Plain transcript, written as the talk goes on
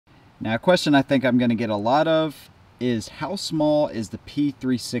Now, a question I think I'm going to get a lot of is how small is the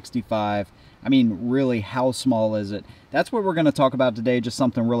P365? I mean, really, how small is it? That's what we're going to talk about today, just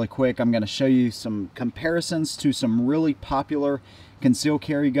something really quick. I'm going to show you some comparisons to some really popular concealed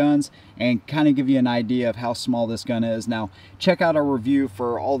carry guns and kind of give you an idea of how small this gun is. Now, check out our review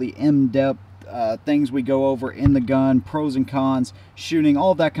for all the in-depth things we go over in the gun, pros and cons, shooting,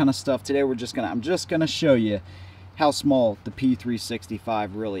 all that kind of stuff. Today I'm just gonna show you how small the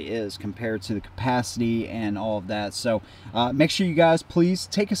P365 really is compared to the capacity and all of that. So make sure you guys please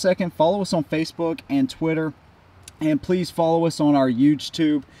take a second, follow us on Facebook and Twitter, and please follow us on our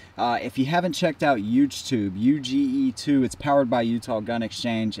YouTube. If you haven't checked out YouTube, UGE2, it's powered by Utah Gun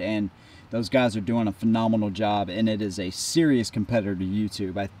Exchange, and those guys are doing a phenomenal job, and it is a serious competitor to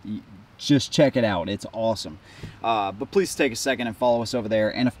YouTube. Just check it out, it's awesome. But please take a second and follow us over there,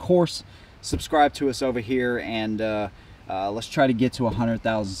 and of course subscribe to us over here, and let's try to get to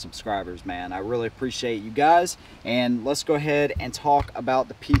 100,000 subscribers, man. I really appreciate you guys, and let's go ahead and talk about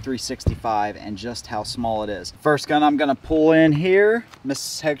the P365 and just how small it is. First gun I'm gonna pull in here,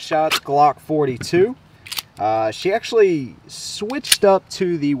 Mrs. Headshot's Glock 42. She actually switched up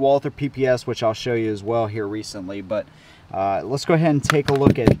to the Walther PPS, which I'll show you as well here recently, but let's go ahead and take a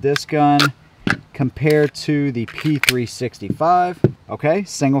look at this gun compared to the P365. Okay,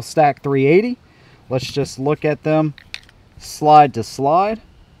 single stack 380. Let's just look at them slide to slide.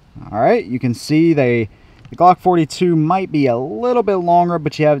 All right, you can see the Glock 42 might be a little bit longer,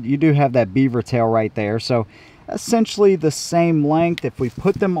 but you do have that beaver tail right there. So essentially the same length. If we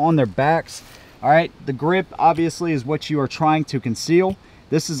put them on their backs, all right, the grip obviously is what you are trying to conceal.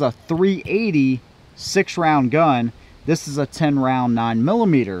 This is a 380 6-round gun. This is a 10-round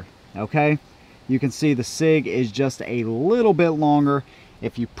 9mm, okay? You can see the Sig is just a little bit longer.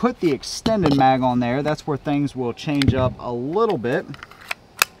 If you put the extended mag on there, that's where things will change up a little bit.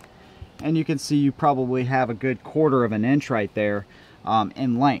 And you can see you probably have a good 1/4 of an inch right there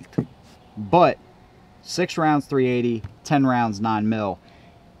in length. But 6 rounds 380, 10 rounds 9mm,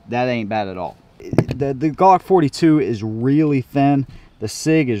 that ain't bad at all. The Glock 42 is really thin. The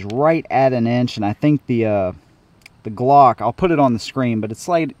Sig is right at an inch, and I think the Glock, I'll put it on the screen, but it's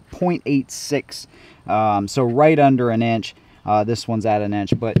like 0.86, so right under an inch. This one's at an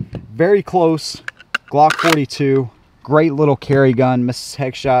inch, but very close. Glock 42, great little carry gun. Mrs.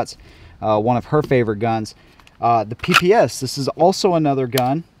 Headshot's one of her favorite guns. The PPS, this is also another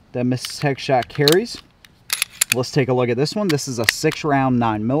gun that Mrs. Headshot carries. Let's take a look at this one. This is a 6-round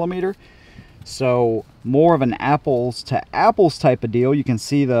 9mm. So more of an apples to apples type of deal. You can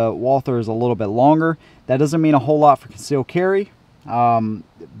see the Walther is a little bit longer. That doesn't mean a whole lot for concealed carry,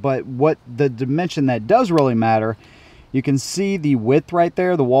 but what the dimension that does really matter, you can see the width right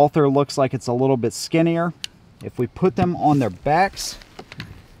there. The Walther looks like it's a little bit skinnier. If we put them on their backs,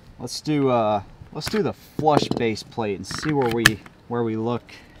 let's do the flush base plate and see where we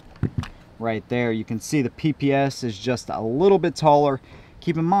look right there. You can see the PPS is just a little bit taller.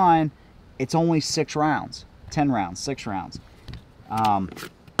 Keep in mind, it's only 6 rounds, 10 rounds, 6 rounds.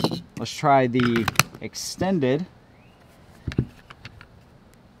 Let's try the extended,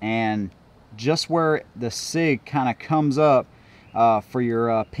 and just where the Sig kind of comes up for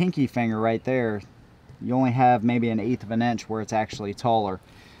your pinky finger right there, you only have maybe 1/8 of an inch where it's actually taller.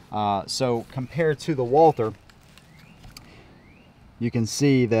 So compared to the Walther, you can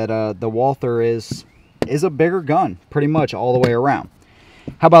see that the Walther is a bigger gun pretty much all the way around.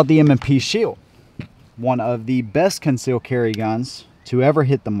 How about the M&P Shield? One of the best concealed carry guns to ever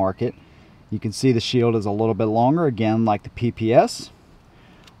hit the market. You can see the Shield is a little bit longer, again, like the PPS.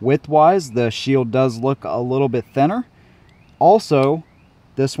 Width-wise, the Shield does look a little bit thinner. Also,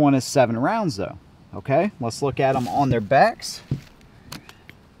 this one is 7 rounds, though. Okay, let's look at them on their backs.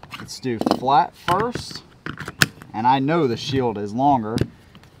 Let's do flat first. And I know the Shield is longer.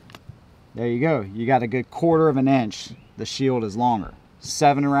 There you go. You got a good 1/4 of an inch. The Shield is longer.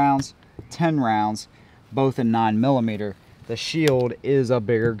 7 rounds, 10 rounds, both in 9mm. The Shield is a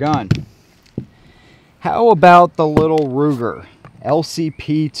bigger gun. How about the little Ruger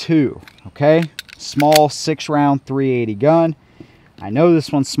LCP2? Okay, small 6-round 380 gun. I know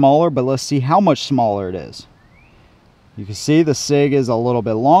this one's smaller, but let's see how much smaller it is. You can see the Sig is a little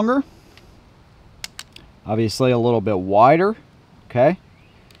bit longer, obviously a little bit wider. Okay,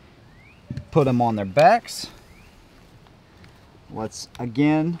 put them on their backs. Let's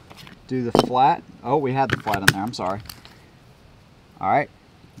again do the flat. Oh, we had the flat in there, I'm sorry. All right,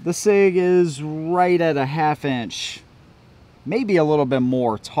 the Sig is right at a 1/2 inch, maybe a little bit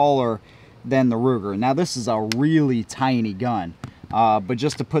more taller than the Ruger. Now this is a really tiny gun, but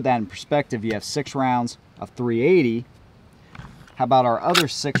just to put that in perspective, you have 6 rounds of 380 How about our other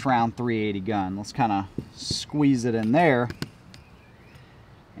 6-round 380 gun? Let's kind of squeeze it in there.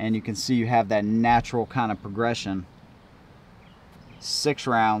 And you can see you have that natural kind of progression. 6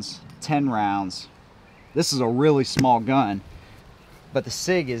 rounds, 10 rounds. This is a really small gun, but the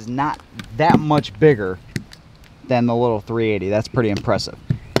Sig is not that much bigger than the little 380. That's pretty impressive.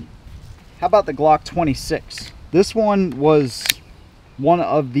 How about the Glock 26? This one was one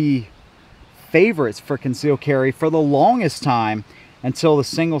of the favorites for concealed carry for the longest time until the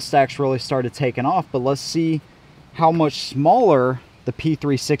single stacks really started taking off. But let's see how much smaller the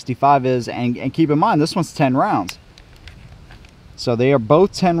P365 is, and keep in mind this one's 10 rounds. So they are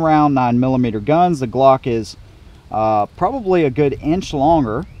both 10 round 9mm guns. The Glock is probably a good inch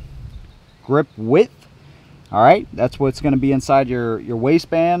longer. Grip width, all right, that's what's going to be inside your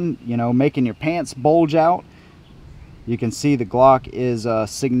waistband, you know, making your pants bulge out. You can see the Glock is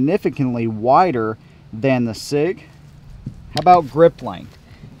significantly wider than the Sig. How about grip length?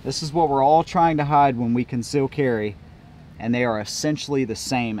 This is what we're all trying to hide when we conceal carry, and they are essentially the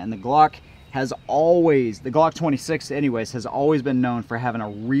same. And the Glock has always, the Glock 26 anyways, has always been known for having a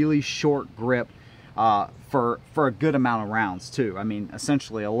really short grip for a good amount of rounds too. I mean,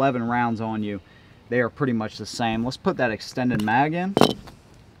 essentially 11 rounds on you, they are pretty much the same. Let's put that extended mag in,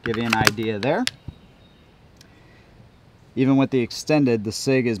 give you an idea there. Even with the extended, the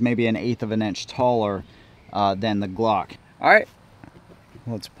Sig is maybe 1/8 of an inch taller than the Glock. All right,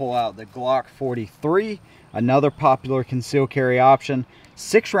 let's pull out the Glock 43, another popular concealed carry option.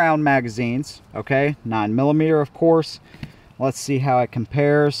 6-round magazines, okay, 9mm of course. Let's see how it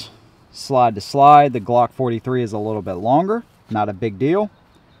compares slide to slide. The Glock 43 is a little bit longer, not a big deal.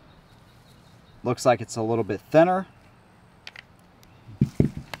 Looks like it's a little bit thinner.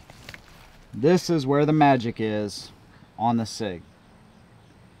 This is where the magic is on the Sig.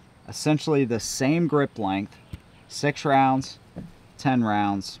 Essentially the same grip length, 6 rounds, 10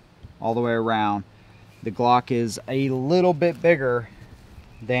 rounds, all the way around. The Glock is a little bit bigger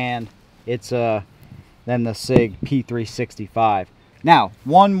than the Sig P365. Now,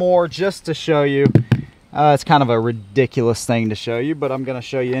 one more just to show you. It's kind of a ridiculous thing to show you, but I'm going to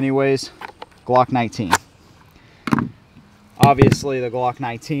show you anyways. Glock 19. Obviously, the Glock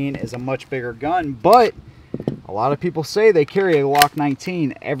 19 is a much bigger gun, but a lot of people say they carry a Glock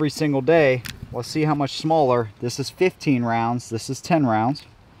 19 every single day. Let's see how much smaller. This is 15 rounds. This is 10 rounds.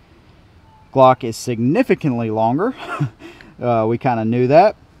 Glock is significantly longer. We kind of knew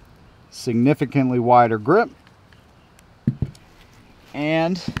that. Significantly wider grip.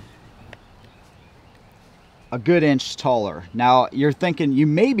 And a good inch taller. Now you're thinking, you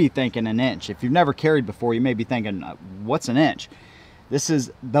may be thinking an inch. If you've never carried before, you may be thinking, what's an inch? This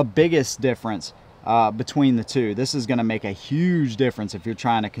is the biggest difference between the two. This is going to make a huge difference if you're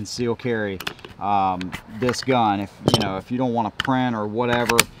trying to conceal carry this gun. If you don't want to print or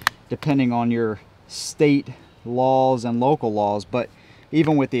whatever, depending on your state laws and local laws. But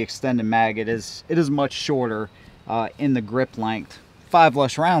even with the extended mag, it is much shorter in the grip length. 5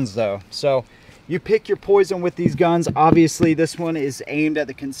 less rounds though. So you pick your poison with these guns. Obviously this one is aimed at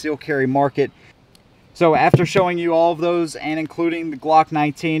the concealed carry market. So after showing you all of those and including the Glock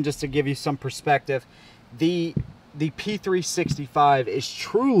 19, just to give you some perspective, the P365 is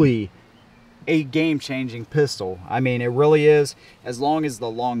truly a game-changing pistol. I mean, it really is. As long as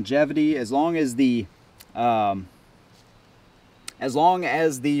the longevity, as long as the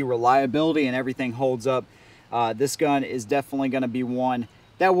reliability and everything holds up, this gun is definitely going to be one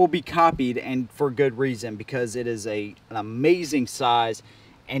that will be copied, and for good reason, because it is an amazing size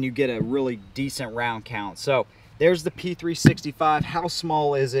and you get a really decent round count. So there's the P365. How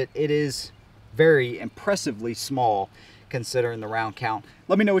small is it? It is very impressively small considering the round count.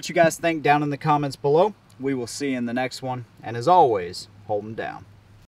 Let me know what you guys think down in the comments below. We will see you in the next one, and as always, hold them down.